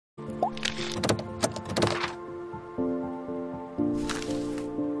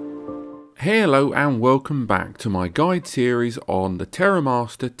Hello and welcome back to my guide series on the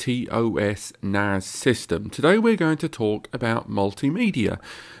Terramaster TOS NAS system. Today we're going to talk about multimedia,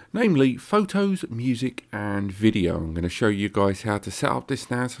 namely photos, music and video. I'm going to show you guys how to set up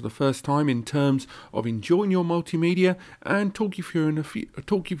this NAS for the first time in terms of enjoying your multimedia and talk you through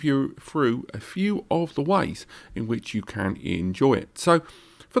a few of the ways in which you can enjoy it. So,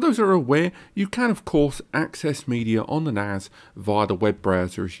 for those who are aware, you can of course access media on the NAS via the web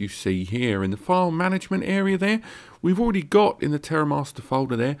browser, as you see here in the file management area there. We've already got in the Terramaster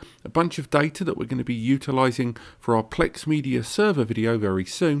folder there a bunch of data that we're going to be utilizing for our Multimedia Server video very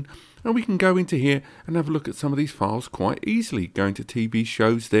soon, and we can go into here and have a look at some of these files quite easily. Going to TV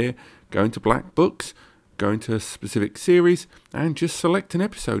shows there, going to black books, going to a specific series, and just select an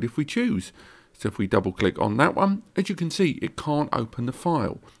episode if we choose. So if we double click on that one, as you can see, it can't open the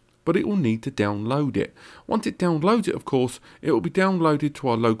file, but it will need to download it. Once it downloads it, of course, it will be downloaded to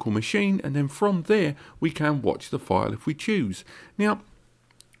our local machine, and then from there we can watch the file if we choose. Now,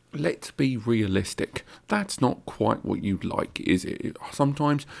 let's be realistic. That's not quite what you'd like, is it?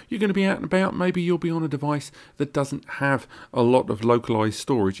 Sometimes you're going to be out and about, maybe you'll be on a device that doesn't have a lot of localized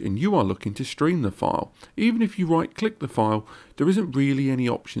storage and you are looking to stream the file. Even if you right click the file, there isn't really any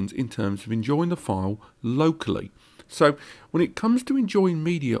options in terms of enjoying the file locally. So when it comes to enjoying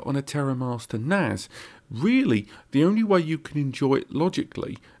media on a Terramaster NAS, really the only way you can enjoy it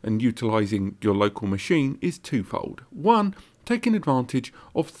logically and utilizing your local machine is twofold. One, taking advantage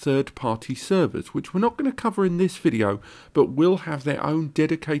of third-party servers, which we're not going to cover in this video, but will have their own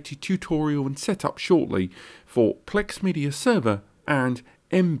dedicated tutorial and setup shortly for Multimedia Server and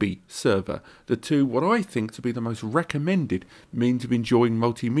MB Server, the two what I think to be the most recommended means of enjoying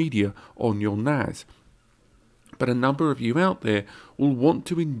multimedia on your NAS. But a number of you out there will want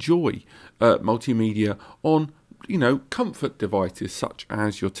to enjoy multimedia on comfort devices such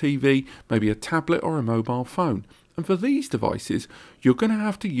as your TV, maybe a tablet or a mobile phone. And for these devices, you're going to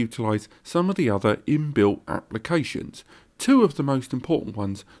have to utilize some of the other inbuilt applications. Two of the most important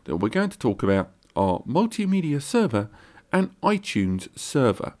ones that we're going to talk about are Multimedia Server and iTunes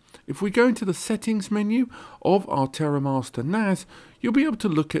Server. If we go into the settings menu of our Terramaster NAS, you'll be able to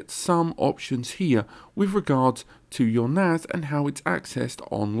look at some options here with regards to your NAS and how it's accessed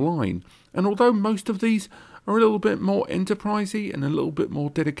online. And although most of these are a little bit more enterprisey and a little bit more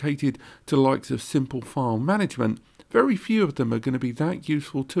dedicated to the likes of simple file management, very few of them are going to be that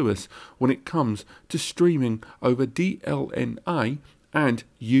useful to us when it comes to streaming over DLNA and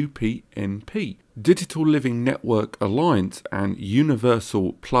UPnP. Digital Living Network Alliance and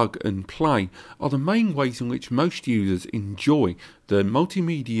Universal Plug and Play are the main ways in which most users enjoy the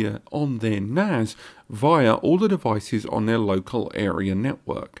multimedia on their NAS via all the devices on their local area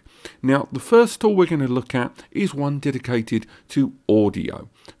network. Now, the first tool we're going to look at is one dedicated to audio.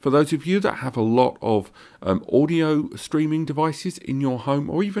 For those of you that have a lot of audio streaming devices in your home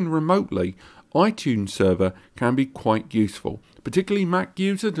or even remotely, iTunes Server can be quite useful, particularly Mac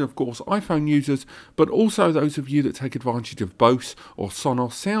users and of course iPhone users, but also those of you that take advantage of Bose or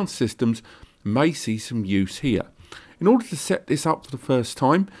Sonos sound systems may see some use here. In order to set this up for the first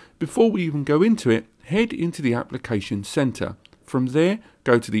time, before we even go into it, head into the Application Center. From there,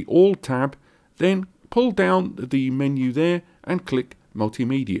 go to the All tab, then pull down the menu there and click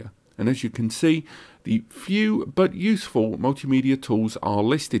Multimedia. And as you can see, the few but useful multimedia tools are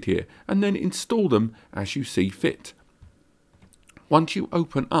listed here, and then install them as you see fit. Once you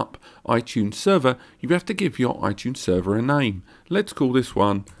open up iTunes Server, you have to give your iTunes Server a name. Let's call this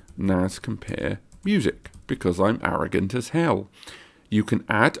one NAS Compare Music, because I'm arrogant as hell. You can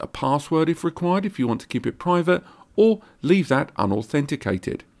add a password if required if you want to keep it private, or leave that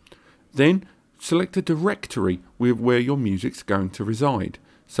unauthenticated. Then select a directory with where your music's going to reside.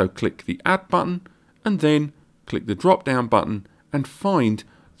 So click the Add button and then click the drop down button and find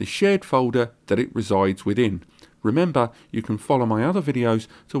the shared folder that it resides within. Remember, you can follow my other videos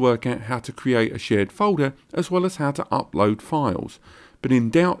to work out how to create a shared folder as well as how to upload files. But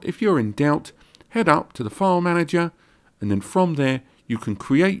if you're in doubt, head up to the file manager, and then from there you can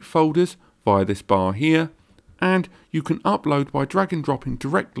create folders via this bar here, and you can upload by drag and dropping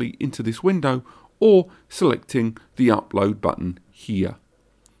directly into this window or selecting the upload button here,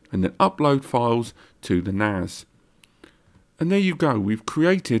 and then upload files to the NAS. And there you go, we've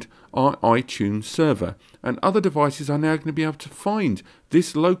created our iTunes server, and other devices are now going to be able to find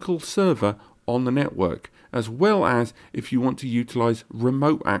this local server on the network, as well as if you want to utilize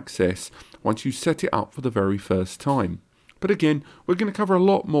remote access once you set it up for the very first time. But again, we're going to cover a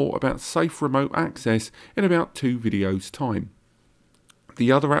lot more about safe remote access in about 2 videos time.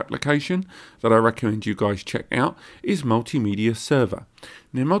 The other application that I recommend you guys check out is Multimedia Server.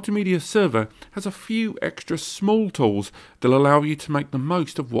 Now, Multimedia Server has a few extra small tools that allow you to make the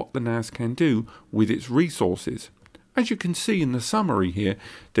most of what the NAS can do with its resources. As you can see in the summary here,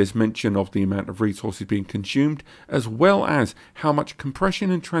 there's mention of the amount of resources being consumed, as well as how much compression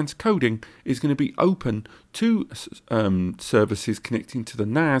and transcoding is going to be open to services connecting to the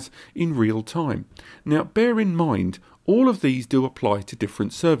NAS in real time. Now, bear in mind, all of these do apply to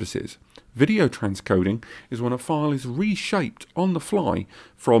different services. Video transcoding is when a file is reshaped on the fly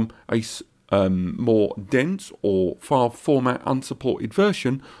from a more dense or file format unsupported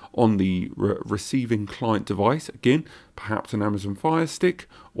version on the receiving client device, again perhaps an Amazon Fire Stick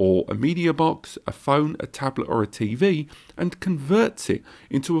or a media box, a phone, a tablet or a TV, and converts it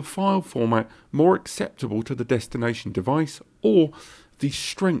into a file format more acceptable to the destination device or the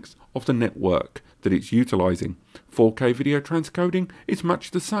strength of the network that it's utilizing. 4K video transcoding is much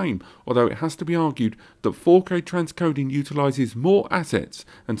the same, although it has to be argued that 4K transcoding utilizes more assets,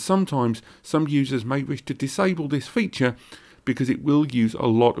 and sometimes some users may wish to disable this feature because it will use a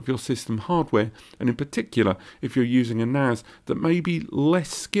lot of your system hardware, and in particular if you're using a NAS that may be less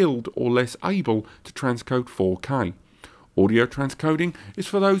skilled or less able to transcode 4K. Audio transcoding is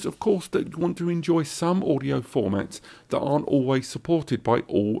for those, of course, that want to enjoy some audio formats that aren't always supported by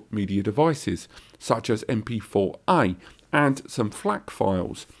all media devices, such as MP4A and some FLAC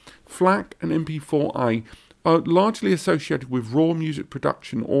files. FLAC and MP4A are largely associated with raw music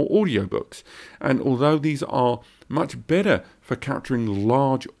production or audiobooks, and although these are much better for capturing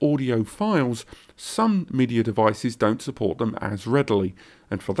large audio files, some media devices don't support them as readily,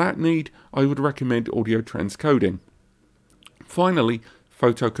 and for that need I would recommend audio transcoding. Finally,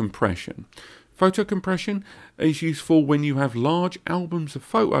 photo compression. Photo compression is useful when you have large albums of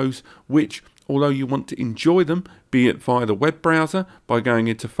photos which, although you want to enjoy them, be it via the web browser by going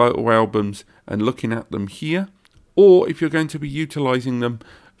into photo albums and looking at them here, or if you're going to be utilizing them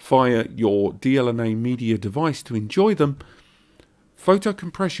via your DLNA media device to enjoy them, photo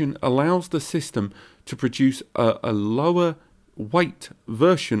compression allows the system to produce a lower weight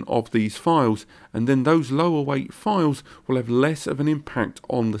version of these files, and then those lower weight files will have less of an impact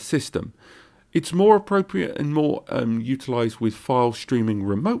on the system. It's more appropriate and more utilized with file streaming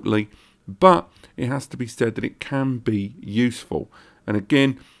remotely, but it has to be said that it can be useful. And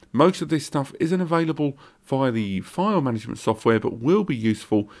again, most of this stuff isn't available via the file management software, but will be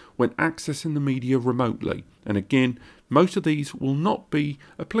useful when accessing the media remotely. And again, most of these will not be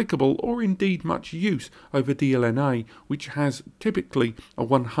applicable or indeed much use over DLNA, which has typically a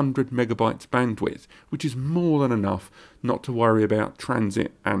 100 megabytes bandwidth, which is more than enough not to worry about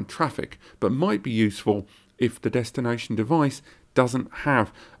transit and traffic, but might be useful if the destination device doesn't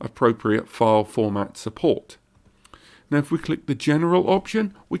have appropriate file format support. Now, if we click the general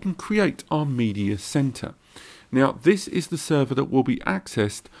option, we can create our media center. Now, this is the server that will be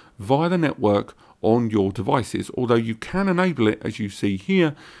accessed via the network on your devices, although you can enable it, as you see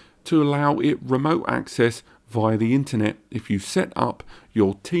here, to allow it remote access via the internet if you set up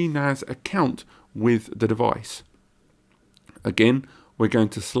your TNAS account with the device. Again, we're going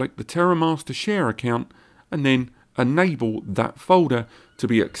to select the Terramaster share account and then enable that folder to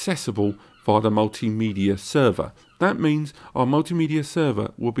be accessible via the Multimedia Server. That means our Multimedia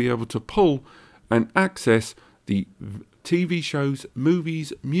Server will be able to pull and access the TV shows,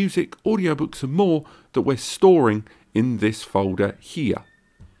 movies, music, audiobooks and more that we're storing in this folder here.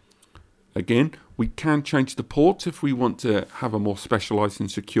 Again, we can change the ports if we want to have a more specialized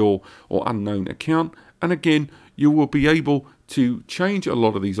and secure or unknown account. And again, you will be able to change a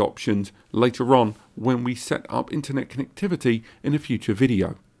lot of these options later on when we set up internet connectivity in a future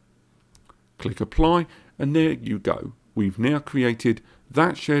video. Click apply and there you go. We've now created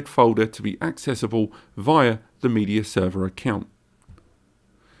that shared folder to be accessible via the media server account.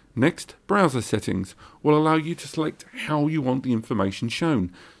 Next, browser settings will allow you to select how you want the information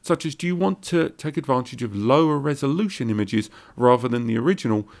shown, such as do you want to take advantage of lower resolution images rather than the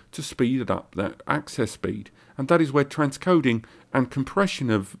original to speed up that access speed, and that is where transcoding and compression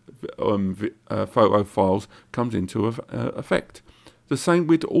of photo files comes into effect. The same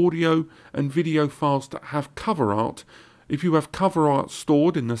with audio and video files that have cover art. If you have cover art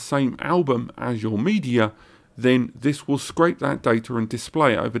stored in the same album as your media, then this will scrape that data and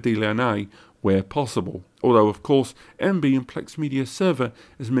display it over DLNA where possible. Although, of course, MB and Plex Media Server,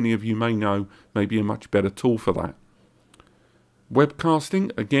 as many of you may know, may be a much better tool for that.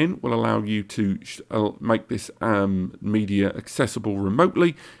 Webcasting, again, will allow you to make this media accessible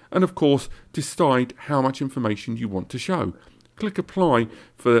remotely, and of course, decide how much information you want to show. Click apply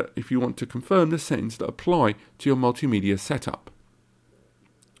for if you want to confirm the settings that apply to your multimedia setup.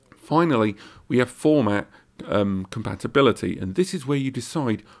 Finally, we have format compatibility, and this is where you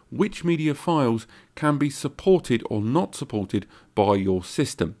decide which media files can be supported or not supported by your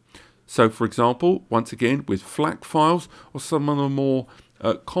system. So for example, once again with FLAC files or some of the more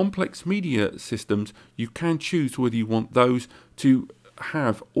complex media systems, you can choose whether you want those to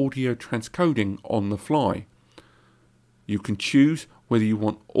have audio transcoding on the fly. You can choose whether you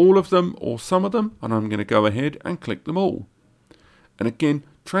want all of them or some of them, and I'm going to go ahead and click them all. And again,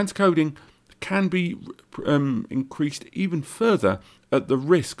 transcoding can be increased even further at the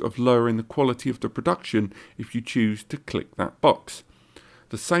risk of lowering the quality of the production if you choose to click that box.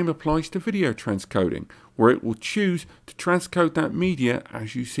 The same applies to video transcoding, where it will choose to transcode that media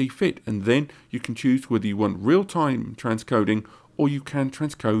as you see fit, and then you can choose whether you want real-time transcoding or you can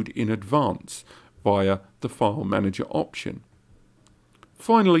transcode in advance via the file manager option.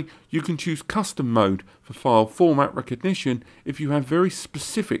 Finally, you can choose custom mode for file format recognition if you have very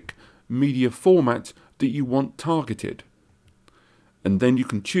specific media formats that you want targeted. And then you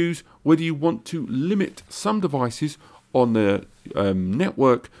can choose whether you want to limit some devices on the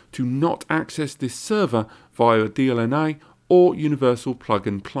network to not access this server via DLNA or universal plug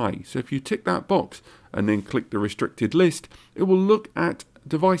and play. So if you tick that box and then click the restricted list, it will look at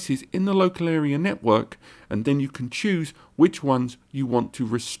devices in the local area network, and then you can choose which ones you want to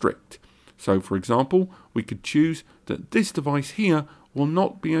restrict. So for example, we could choose that this device here will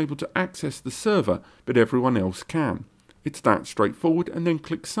not be able to access the server, but everyone else can. It's that straightforward, and then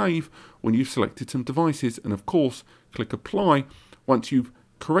click Save when you've selected some devices, and of course click Apply once you've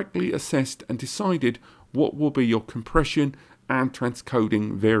correctly assessed and decided what will be your compression and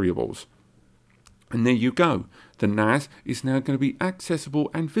transcoding variables. And there you go. The NAS is now going to be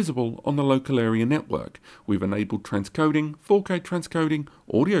accessible and visible on the local area network. We've enabled transcoding, 4K transcoding,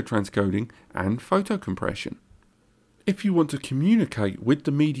 audio transcoding, and photo compression. If you want to communicate with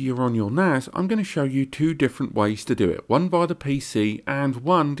the media on your NAS, I'm going to show you two different ways to do it. One via the PC and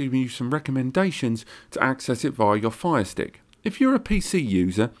one giving you some recommendations to access it via your Fire Stick. If you're a PC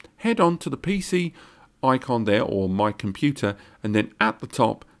user, head on to the PC icon there, or My Computer, and then at the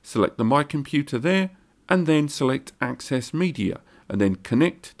top select the My Computer there, and then select Access Media, and then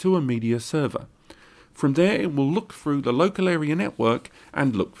connect to a media server. From there it will look through the local area network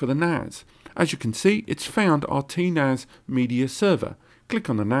and look for the NAS. As you can see, it's found our TNAS media server. Click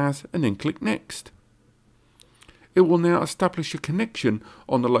on the NAS and then click Next. It will now establish a connection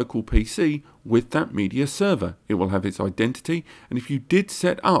on the local PC with that media server. It will have its identity, and if you did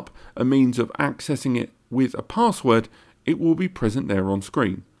set up a means of accessing it with a password, it will be present there on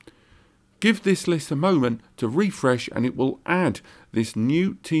screen. Give this list a moment to refresh, and it will add this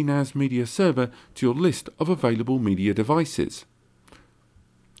new TNAS media server to your list of available media devices.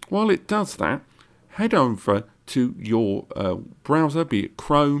 While it does that, head over to your browser, be it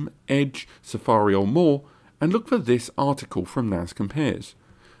Chrome, Edge, Safari or more, and look for this article from NAS Compares.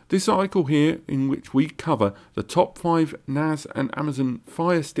 This article here, in which we cover the top 5 NAS and Amazon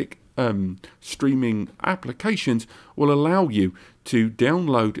Fire Stick streaming applications, will allow you to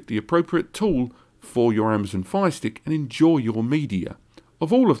download the appropriate tool for your Amazon Fire Stick and enjoy your media.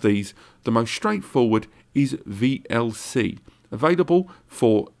 Of all of these, the most straightforward is VLC, available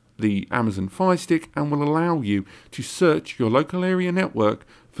for the Amazon Fire Stick, and will allow you to search your local area network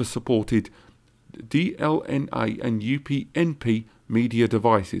for supported DLNA and UPnP media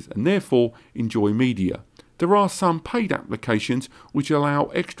devices, and therefore enjoy media. There are some paid applications which allow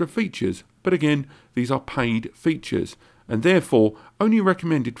extra features, but again, these are paid features, and therefore only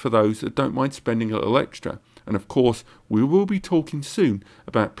recommended for those that don't mind spending a little extra. And of course, we will be talking soon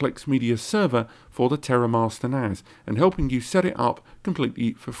about Multimedia Server for the Terramaster NAS and helping you set it up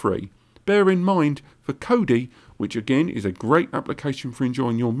completely for free. Bear in mind, for Kodi, which again is a great application for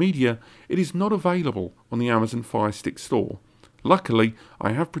enjoying your media, it is not available on the Amazon Fire Stick store. Luckily,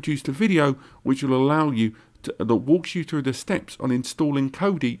 I have produced a video which will allow you that walks you through the steps on installing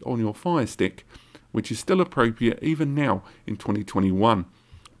Kodi on your Fire Stick, which is still appropriate even now in 2021.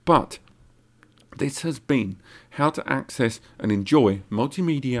 But this has been how to access and enjoy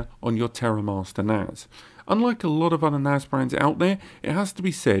multimedia on your Terramaster NAS. Unlike a lot of other NAS brands out there, it has to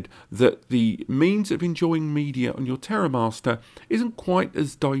be said that the means of enjoying media on your Terramaster isn't quite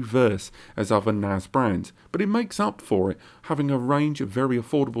as diverse as other NAS brands, but it makes up for it, having a range of very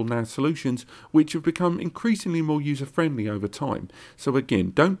affordable NAS solutions which have become increasingly more user-friendly over time. So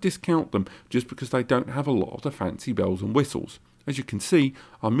again, don't discount them just because they don't have a lot of the fancy bells and whistles. As you can see,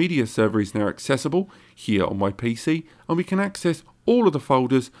 our media server is now accessible here on my PC, and we can access all of the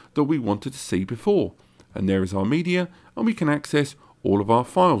folders that we wanted to see before. And there is our media, and we can access all of our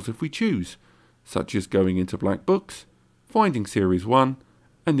files if we choose, such as going into Black Books, finding Series 1,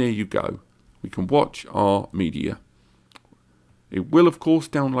 and there you go. We can watch our media. It will of course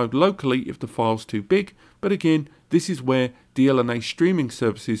download locally if the file's too big, but again, this is where DLNA streaming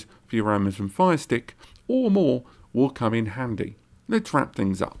services for your Amazon Fire Stick or more will come in handy. Let's wrap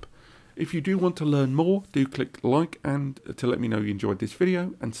things up. If you do want to learn more, do click like and to let me know you enjoyed this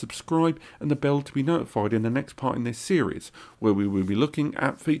video, and subscribe and the bell to be notified in the next part in this series, where we will be looking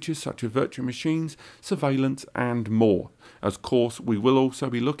at features such as virtual machines, surveillance and more. Of course, we will also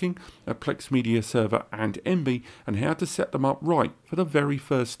be looking at Multimedia Server and MB and how to set them up right for the very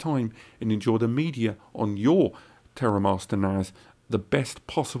first time and enjoy the media on your Terramaster NAS the best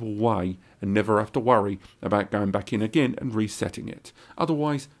possible way and never have to worry about going back in again and resetting it.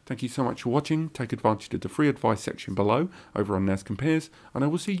 Otherwise, thank you so much for watching. Take advantage of the free advice section below over on NAS Compares, and I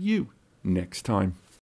will see you next time.